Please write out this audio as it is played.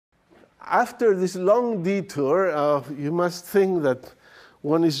after this long detour, you must think that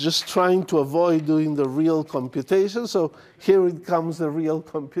one is just trying to avoid doing the real computation. So here it comes, the real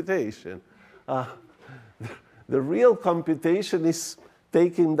computation. The real computation is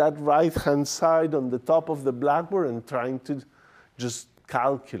taking that right-hand side on the top of the blackboard and trying to just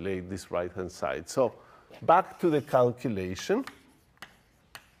calculate this right-hand side. So back to the calculation.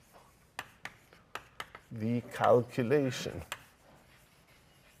 The calculation.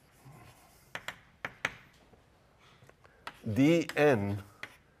 dn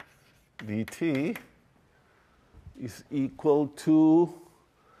dt is equal to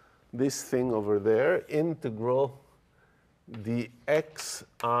this thing over there, integral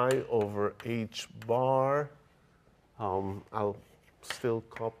dxi over h bar. I'll still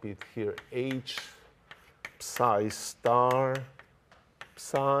copy it here, h psi star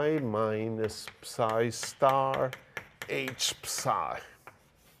psi minus psi star h psi.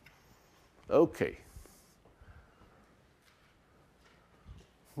 Okay.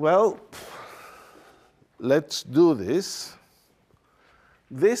 Well, let's do this.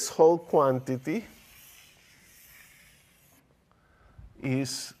 This whole quantity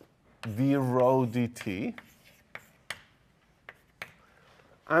is d rho dt.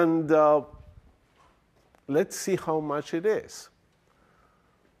 And let's see how much it is.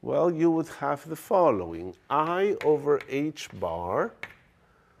 Well, you would have the following. I over h bar,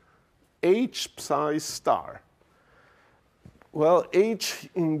 h psi star. Well, h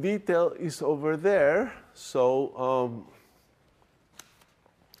in detail is over there, so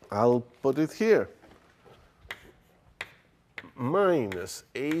I'll put it here. Minus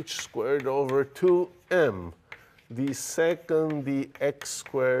h squared over 2m, the second dx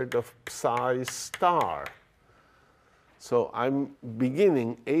squared of psi star. So I'm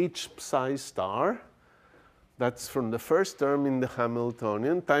beginning h psi star, that's from the first term in the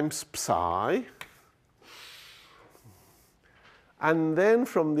Hamiltonian, times psi. And then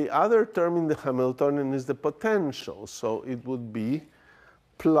from the other term in the Hamiltonian is the potential. So it would be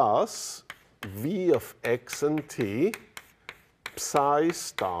plus v of x and t psi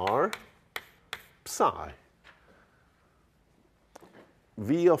star psi.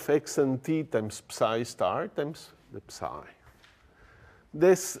 V of x and t times psi star times the psi.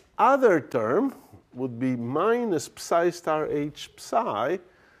 This other term would be minus psi star h psi.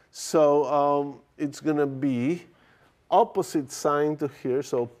 So it's going to be opposite sign to here,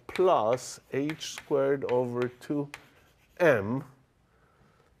 so plus h squared over 2m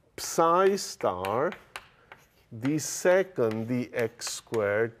psi star the second dx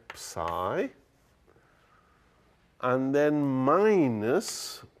squared psi, and then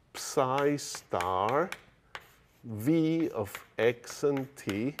minus psi star v of x and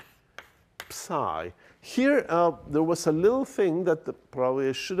t psi. Here, there was a little thing that probably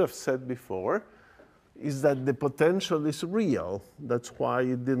I should have said before, is that the potential is real. That's why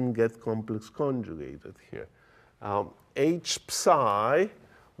it didn't get complex conjugated here. H psi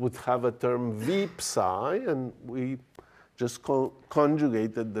would have a term v psi, and we just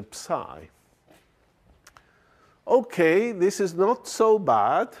conjugated the psi. Okay, this is not so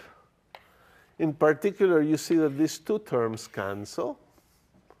bad. In particular, you see that these two terms cancel.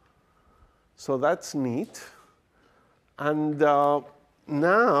 So that's neat. And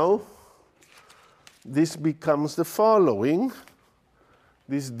now, this becomes the following.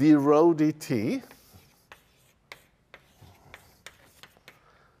 This d rho dt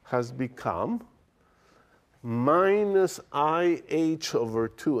has become minus IH over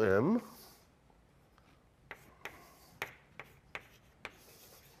 2m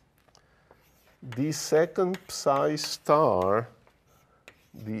d second psi star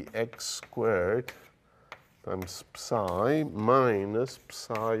dx squared times psi minus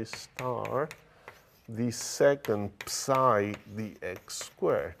psi star the second psi dx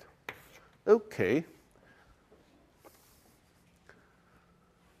squared. Okay.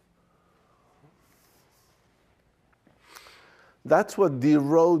 That's what d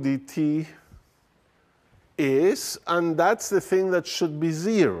rho dt is, and that's the thing that should be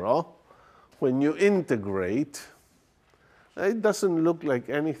 0 when you integrate. It doesn't look like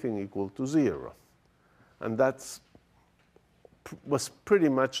anything equal to 0. And that was pretty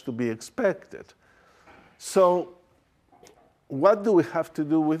much to be expected. So what do we have to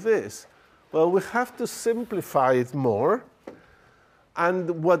do with this? Well, we have to simplify it more.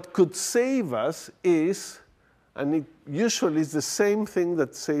 And what could save us is, and it usually is the same thing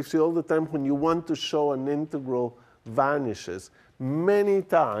that saves you all the time when you want to show an integral vanishes. Many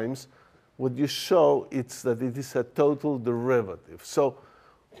times, what you show is that it is a total derivative. So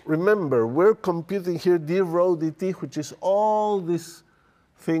remember, we're computing here d rho dt, which is all this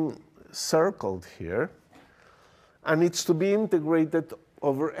thing circled here, and it's to be integrated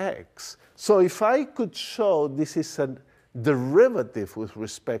over x. So if I could show this is a derivative with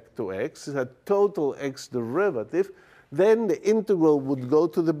respect to x, it's a total x derivative, then the integral would go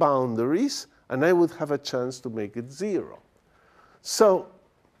to the boundaries, and I would have a chance to make it 0. So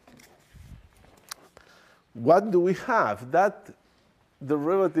what do we have? That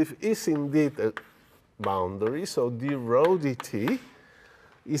derivative is indeed a boundary, so d rho dt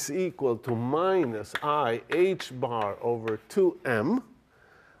is equal to minus I h bar over 2m.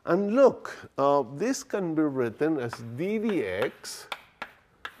 And look, this can be written as d dx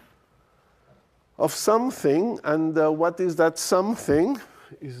of something, and what is that something?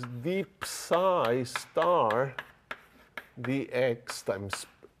 Is d psi star dx times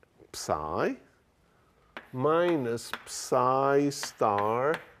psi minus psi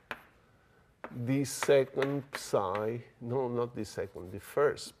star the second psi, no, not the second, the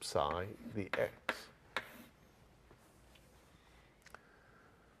first psi dx.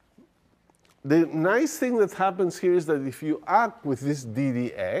 The nice thing that happens here is that if you act with this d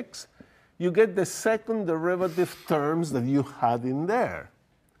dx, you get the second derivative terms that you had in there.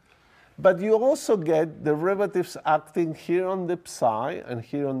 But you also get derivatives acting here on the psi and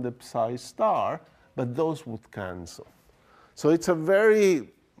here on the psi star, but those would cancel. So it's a very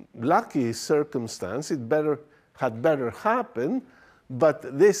lucky circumstance. It had better happen,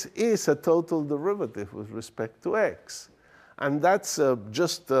 but this is a total derivative with respect to x. And that's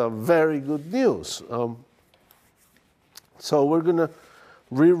just very good news. So we're going to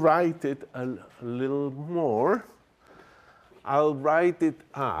rewrite it a little more. I'll write it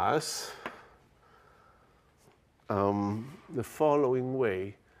as the following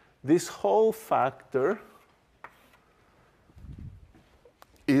way. This whole factor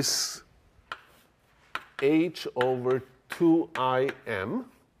is h over 2im.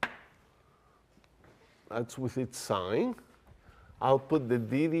 That's with its sign. I'll put the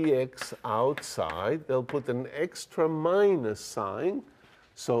d dx outside. They'll put an extra minus sign.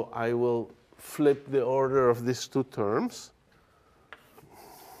 So I will flip the order of these two terms.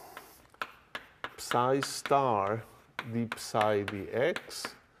 Psi star d psi dx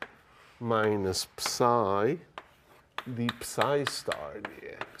minus psi d psi star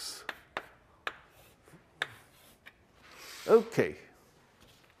dx. Okay.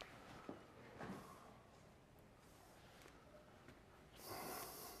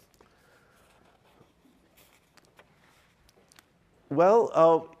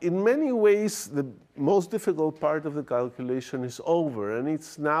 Well, in many ways, the most difficult part of the calculation is over, and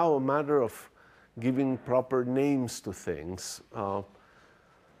it's now a matter of giving proper names to things.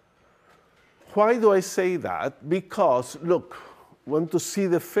 Why do I say that? Because, look, want to see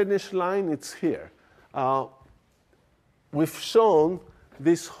the finish line? It's here. We've shown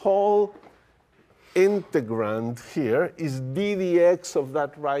this whole integrand here is d dx of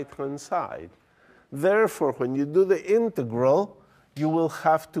that right-hand side. Therefore, when you do the integral, you will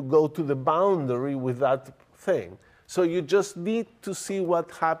have to go to the boundary with that thing. So you just need to see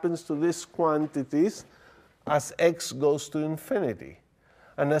what happens to these quantities as x goes to infinity.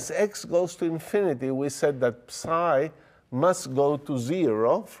 And as x goes to infinity, we said that psi must go to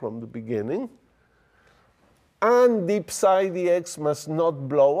 0 from the beginning. And d psi dx must not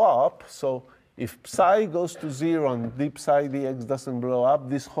blow up. So if psi goes to 0 and d psi dx doesn't blow up,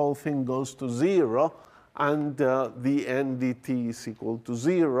 this whole thing goes to 0. And the n dt is equal to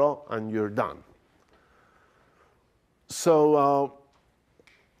 0, and you're done. So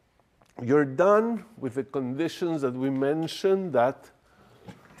you're done with the conditions that we mentioned, that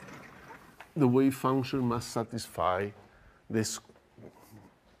the wave function must satisfy these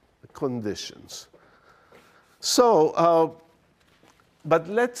conditions. So, but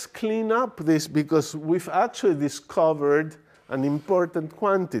let's clean up this, because we've actually discovered an important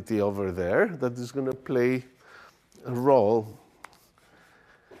quantity over there that is going to play a role.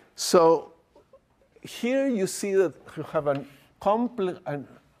 So here you see that you have a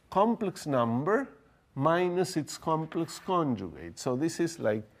complex number minus its complex conjugate. So this is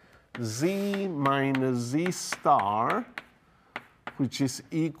like z minus z star, which is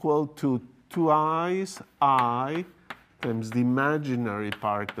equal to twice I times the imaginary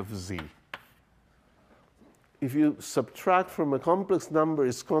part of z. If you subtract from a complex number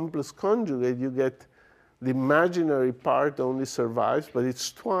its complex conjugate, you get the imaginary part only survives, but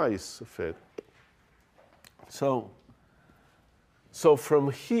it's twice of it. So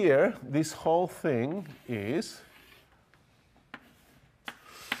from here, this whole thing is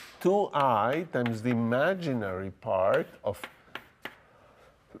 2I times the imaginary part of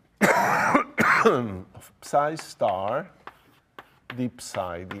of psi star d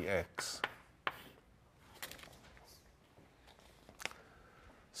psi dx.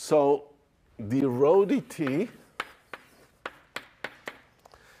 So d rho dt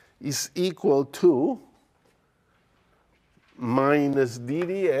is equal to minus d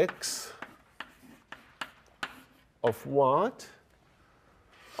dx of what?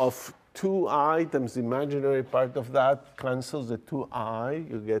 Of 2I times the imaginary part of that cancels the 2I.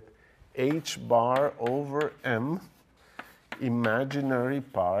 You get h bar over m imaginary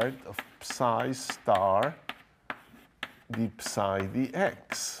part of psi star d psi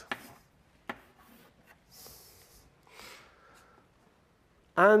dx.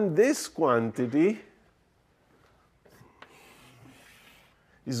 And this quantity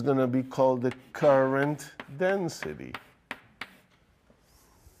is going to be called the current density.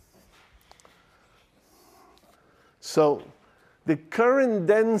 So the current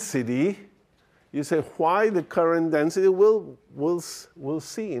density, you say, why the current density? We'll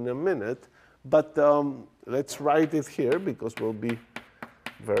see in a minute. But let's write it here because it will be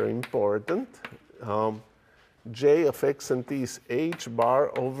very important. J of x and t is h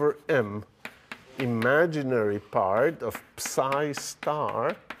bar over m, imaginary part of psi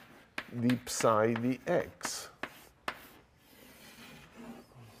star d psi dx.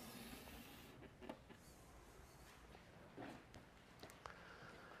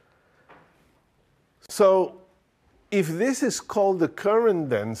 So if this is called the current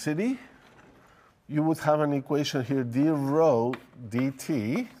density, you would have an equation here, d rho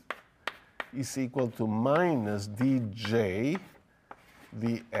dt is equal to minus dj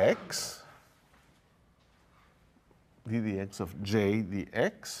dx, d dx of j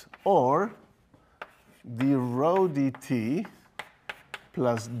dx, or d rho dt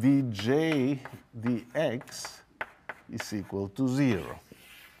plus dj dx is equal to 0.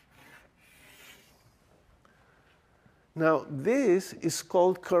 Now, this is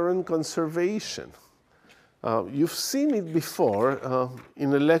called current conservation. You've seen it before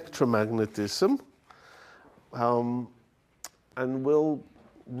in electromagnetism, and we'll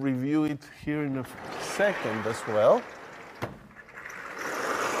review it here in a second as well.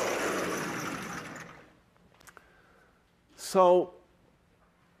 So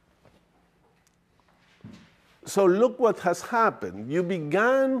look what has happened. You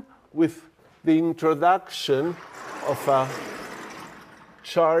began with the introduction of a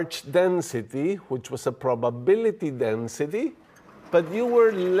charge density, which was a probability density, but you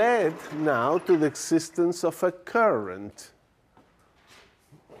were led now to the existence of a current.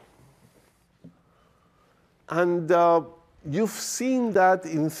 And you've seen that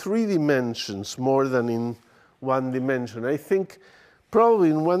in 3 dimensions more than in 1 dimension. I think probably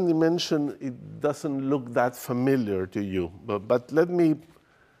in 1 dimension it doesn't look that familiar to you, but let me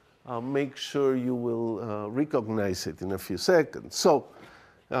make sure you will recognize it in a few seconds. So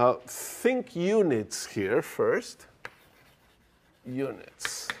think units here first.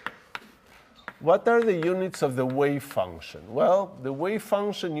 Units. What are the units of the wave function? Well, the wave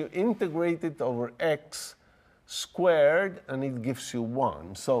function, you integrate it over x squared, and it gives you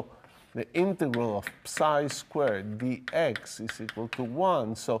 1. So the integral of psi squared dx is equal to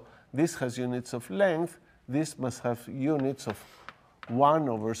 1. So this has units of length. This must have units of 1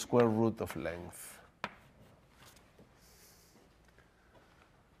 over square root of length.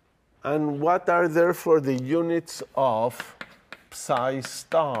 And what are therefore the units of psi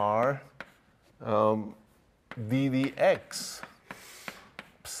star ddx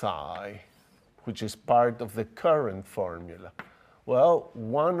psi, which is part of the current formula? Well,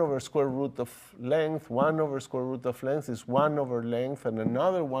 1 over square root of length, 1 over square root of length is 1 over length, and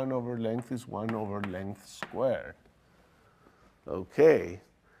another 1 over length is 1 over length squared. Okay.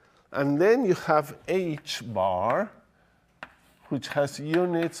 And then you have h bar, which has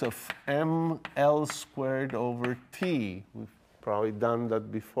units of ml squared over t. We've probably done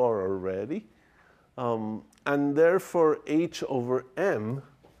that before already. And therefore, h over m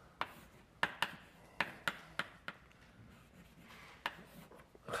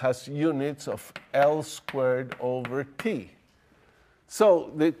has units of L squared over T.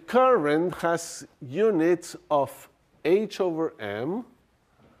 So the current has units of H over M,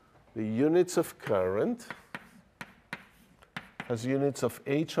 the units of current has units of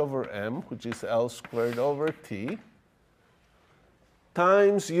H over M, which is L squared over T,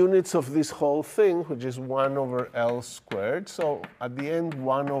 times units of this whole thing, which is 1 over L squared. So at the end,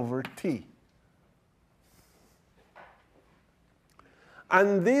 1 over T.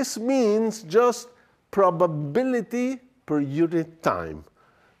 And this means just probability per unit time.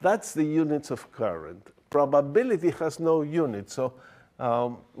 That's the units of current. Probability has no unit. So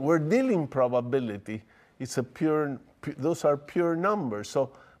we're dealing probability. It's a pure those are pure numbers.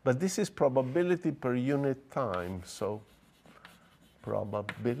 So, but this is probability per unit time. So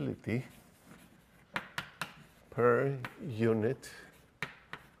probability per unit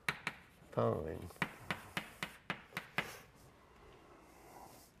time.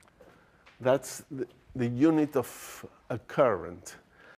 That's the unit of a current.